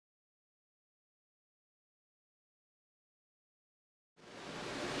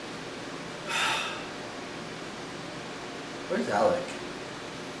Where's Alec?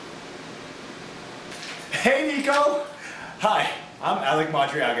 Hey Nico! Hi, I'm Alec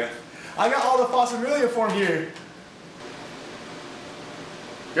Madriaga. I got all the FASAmilya form here.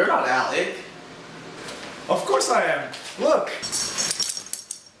 You're not Alec. Of course I am. Look.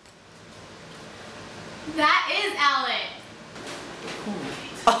 That is Alec.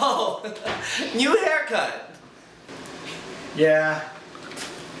 Oh, new haircut. Yeah.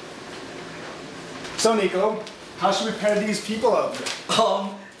 So Nico, how should we pair these people up?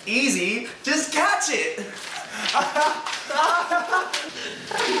 Easy. Just catch it.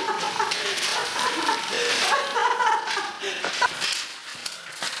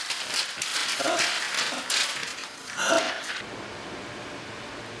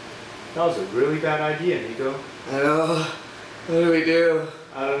 That was a really bad idea, Nico. I know. What do we do?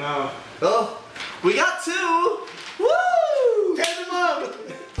 I don't know. Oh, we got two. Woo! Pair them up!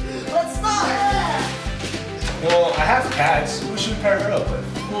 Let's start. Well, I have cats. Who should we pair her up with?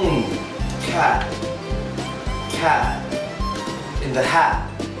 Cat. Cat. In the hat.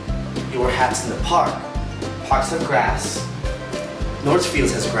 You wear hats in the park. Parks have grass.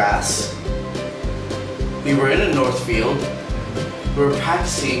 Northfields has grass. We were in a Northfield. We were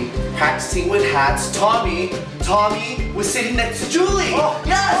practicing with hats. Tommy was sitting next to Julie. Oh,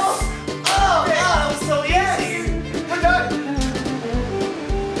 yes! Oh, that was so easy. We're done.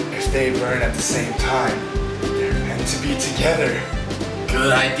 If they burn at the same time, they're meant to be together.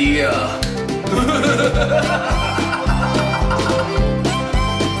 Good idea.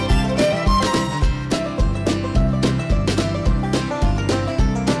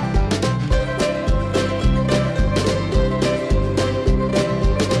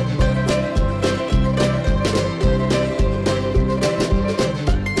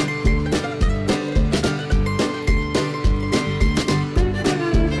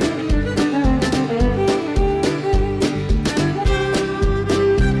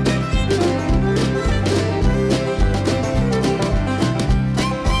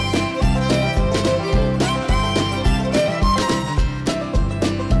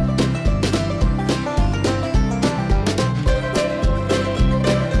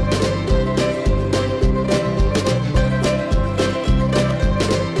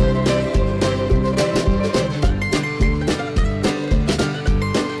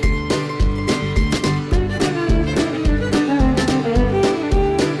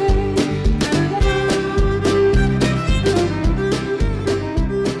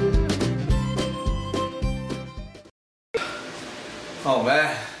 Oh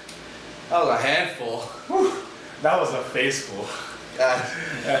man, that was a handful. Whew, that was a faceful.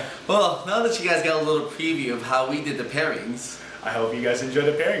 Well, now that you guys got a little preview of how we did the pairings. I hope you guys enjoy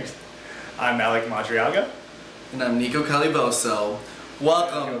the pairings. I'm Alec Madriaga. And I'm Nico Caliboso.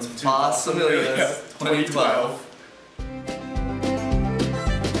 Welcome to FASAmilya 2012.